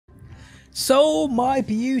So my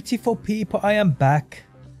beautiful people, I am back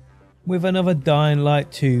with another Dying Light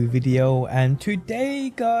 2 video, and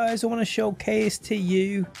today guys I want to showcase to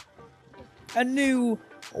you a new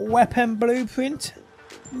weapon blueprint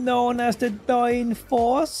known as the Dying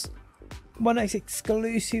Force, one that's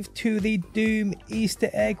exclusive to the Doom Easter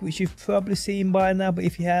egg, which you've probably seen by now, but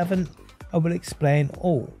if you haven't I will explain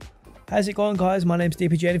all. How's it going guys? My name's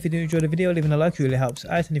DPJ, and if you do enjoy the video, leaving a like really helps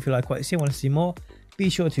out, and if you like what you see and want to see more, be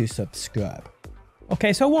sure to subscribe.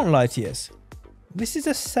 Okay, so I won't lie to you. This is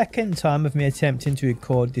the second time of me attempting to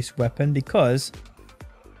record this weapon because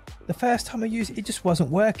the first time I used it, it just wasn't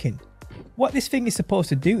working. What this thing is supposed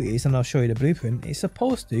to do is, and I'll show you the blueprint, it's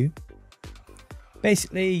supposed to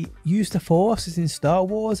basically use the Force as in Star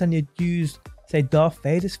Wars, and you'd use, say, Darth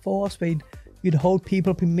Vader's Force, where you'd hold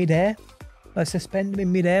people up in midair, like suspend them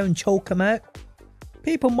in midair and choke them out.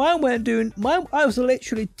 People, mine weren't doing, I was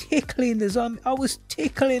literally tickling the zombie. I was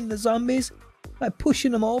tickling the zombies, like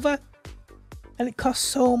pushing them over. And it costs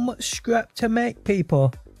so much scrap to make,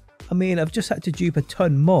 people. I mean, I've just had to dupe a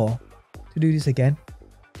ton more to do this again.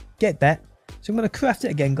 Get that? So I'm going to craft it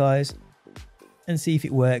again, guys, and see if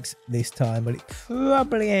it works this time. But it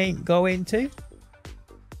probably ain't going to.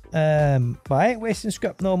 But I ain't wasting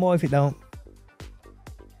scrap no more if it don't.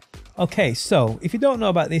 Okay, so if you don't know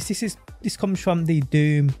about this, this comes from the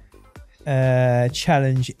Doom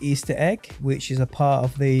challenge Easter egg, which is a part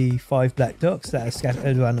of the 5 black ducks that are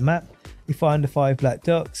scattered around the map. You find the 5 black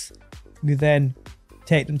ducks, you then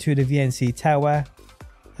take them to the VNC tower,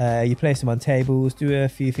 you place them on tables, do a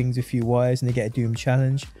few things with a few wires, and you get a Doom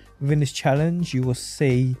challenge. Within this challenge you will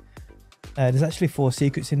see there's actually 4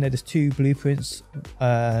 secrets in there. There's 2 blueprints,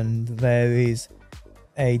 and there is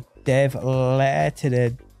a dev letter to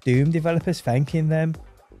the Doom developers thanking them,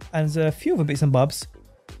 and there's a few other bits and bobs,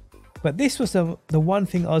 but this was the one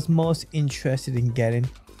thing I was most interested in getting.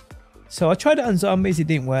 So I tried it on zombies, it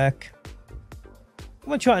didn't work. I'm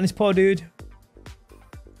gonna try it on this poor dude.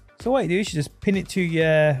 So what you do is you just pin it to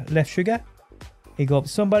your left trigger, you go up to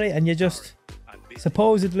somebody, and you just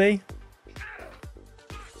supposedly,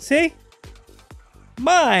 see,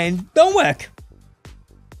 mine don't work.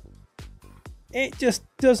 It just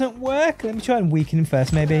doesn't work. Let me try and weaken him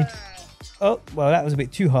first, maybe. Oh, well, that was a bit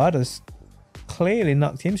too hard. I just clearly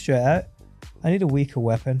knocked him straight out. I need a weaker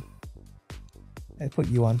weapon. Let's put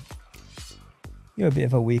you on. You're a bit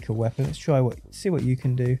of a weaker weapon. Let's try see what you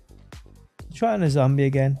can do. Try on a zombie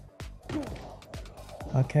again.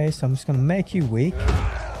 Okay, so I'm just going to make you weak.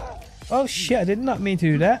 Oh, shit. I did not mean to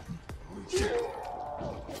do that. I'm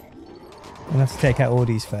going to have to take out all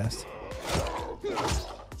these first.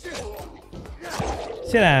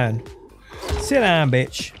 Sit down. Sit down,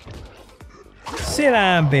 bitch. Sit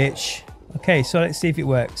down, bitch. Okay, so let's see if it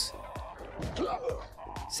works.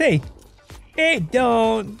 See? It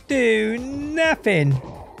don't do nothing.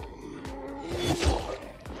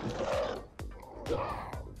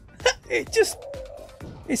 It's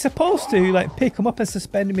supposed to, like, pick them up and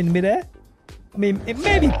suspend them in midair. I mean, it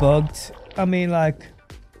may be bugged. I mean, like,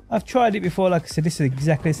 I've tried it before. Like I said, this is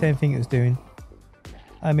exactly the same thing it was doing.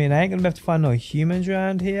 I mean, I ain't gonna be able to find no humans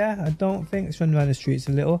around here. I don't think. Let's run around the streets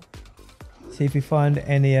a little. See if we find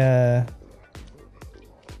any of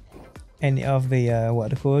the what are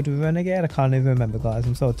they called? Renegade? I can't even remember, guys.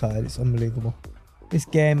 I'm so tired. It's unbelievable. This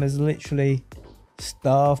game has literally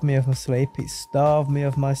starved me of my sleep. It's starved me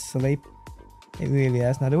of my sleep. It really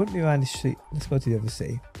has. Now they wouldn't be around the street. Let's go to the other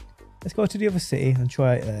city. Let's go to the other city and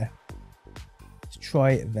try it there. Let's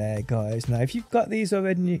try it there, guys. Now, if you've got these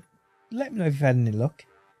already, let me know if you've had any luck.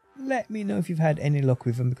 Let me know if you've had any luck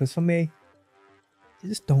with them, because for me, they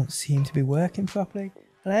just don't seem to be working properly.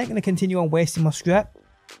 And I ain't going to continue on wasting my scrap.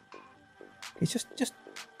 It's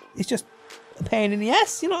just a pain in the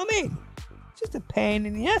ass, you know what I mean? It's just a pain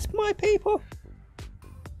in the ass, my people.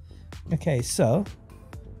 Okay, so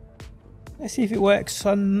let's see if it works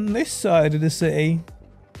on this side of the city,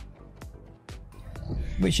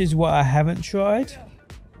 which is what I haven't tried.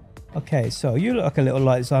 Okay, so you look like a little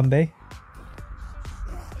light zombie.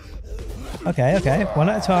 Okay, okay, one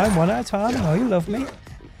at a time, one at a time. Oh, you love me.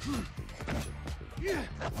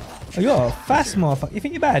 Oh, you're a fast motherfucker. You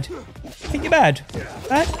think you're bad? You think you're bad?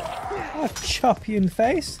 Huh? I'll chop you in the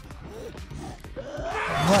face.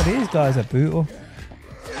 Wow, these guys are brutal.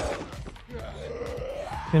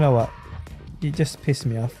 You know what? You just pissed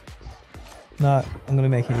me off. No, I'm going to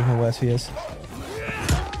make it even worse for you.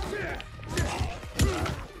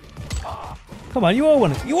 Come on, you all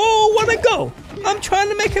want to go. I'm trying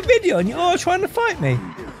to make a video and you're all trying to fight me.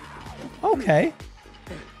 Okay.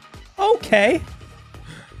 Okay.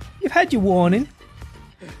 You've had your warning.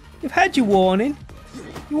 You've had your warning.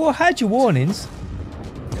 You all had your warnings.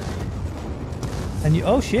 And you,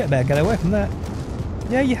 oh shit, better get away from that.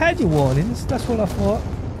 Yeah, you had your warnings. That's what I thought.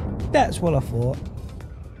 That's what I thought.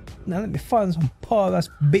 Now let me find some poor ass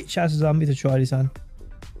bitch ass zombie to try this on.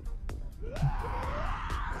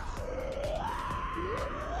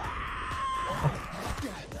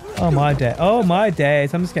 Oh my day. Oh my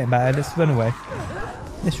days. I'm just getting bad. Let's run away.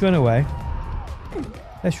 Let's run away.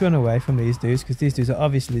 Let's run away from these dudes because these dudes are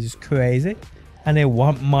obviously just crazy and they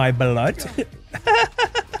want my blood.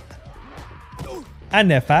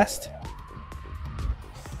 And they're fast.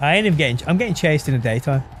 I ain't even getting. I'm getting chased in the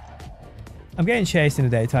daytime. I'm getting chased in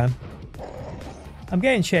the daytime. I'm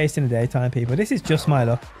getting chased in the daytime, people. This is just my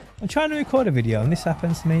luck. I'm trying to record a video and this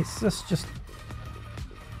happens to me. It's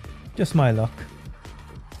just my luck.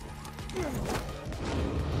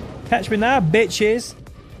 Catch me now, bitches.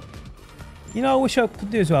 You know, I wish I could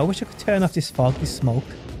do as well. I wish I could turn off this fog, this smoke.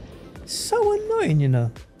 It's so annoying, you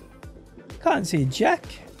know. Can't see Jack.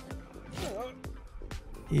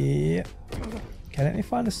 Yeah. Okay, let me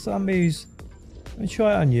find a zombie who's... Let me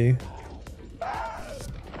try it on you.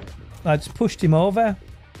 I just pushed him over.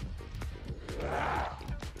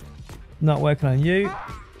 Not working on you.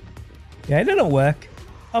 Yeah, it don't work.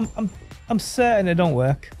 I'm certain it don't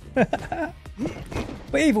work.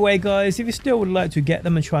 But either way, guys, if you still would like to get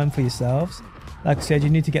them and try them for yourselves, like I said, you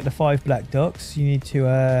need to get the 5 black ducks. You need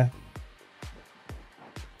to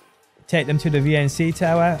take them to the VNC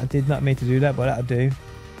tower. I did not mean to do that, but that'll do.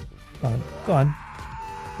 Go on, go on.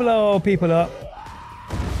 Blow people up.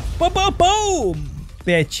 Boom, boom, boom!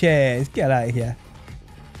 Bitches, get out of here.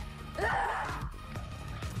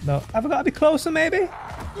 No, have I got to be closer, maybe?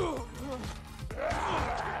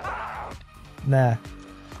 Nah.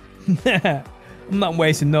 I'm not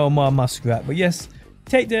wasting no more of my scrap, but yes,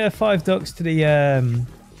 take the 5 ducks to the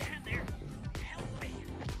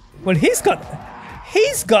well, he's got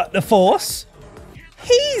the force.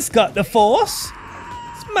 He's got the force.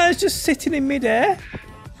 This man's just sitting in midair.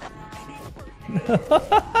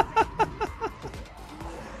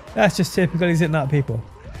 That's just typical, is it not, people?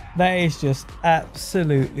 That is just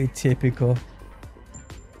absolutely typical.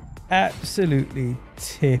 Absolutely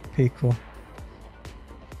typical.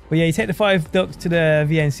 But yeah, you take the 5 ducks to the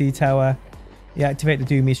VNC tower. You activate the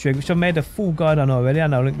Doom Easter egg, which I've made a full guide on already,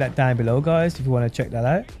 and I'll link that down below, guys, if you want to check that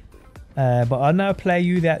out. But I'll now play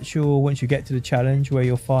you the actual, once you get to the challenge, where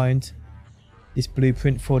you'll find this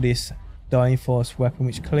blueprint for this Dying Force weapon,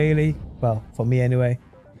 which clearly, well, for me anyway,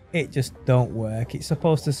 it just don't work. It's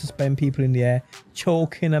supposed to suspend people in the air,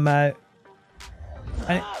 choking them out,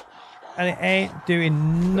 and it ain't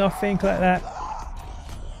doing nothing like that.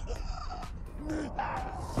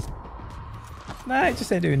 Nah, it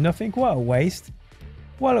just ain't doing nothing. What a waste.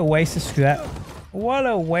 What a waste of scrap. What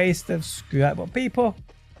a waste of scrap. But people,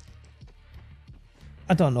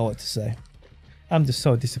 I don't know what to say. I'm just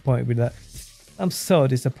so disappointed with that. I'm so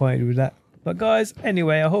disappointed with that. But guys,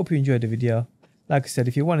 anyway, I hope you enjoyed the video. Like I said,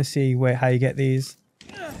 if you want to see how you get these,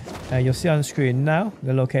 you'll see on the screen now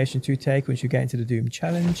the location to take once you get into the Doom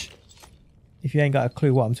challenge. If you ain't got a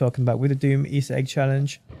clue what I'm talking about with the Doom Easter egg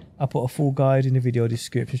challenge, I'll put a full guide in the video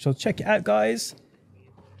description, so check it out, guys.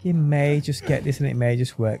 You may just get this and it may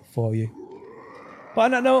just work for you. But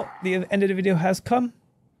on that note, the end of the video has come.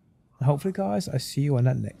 And hopefully, guys, I see you on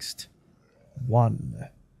that next one.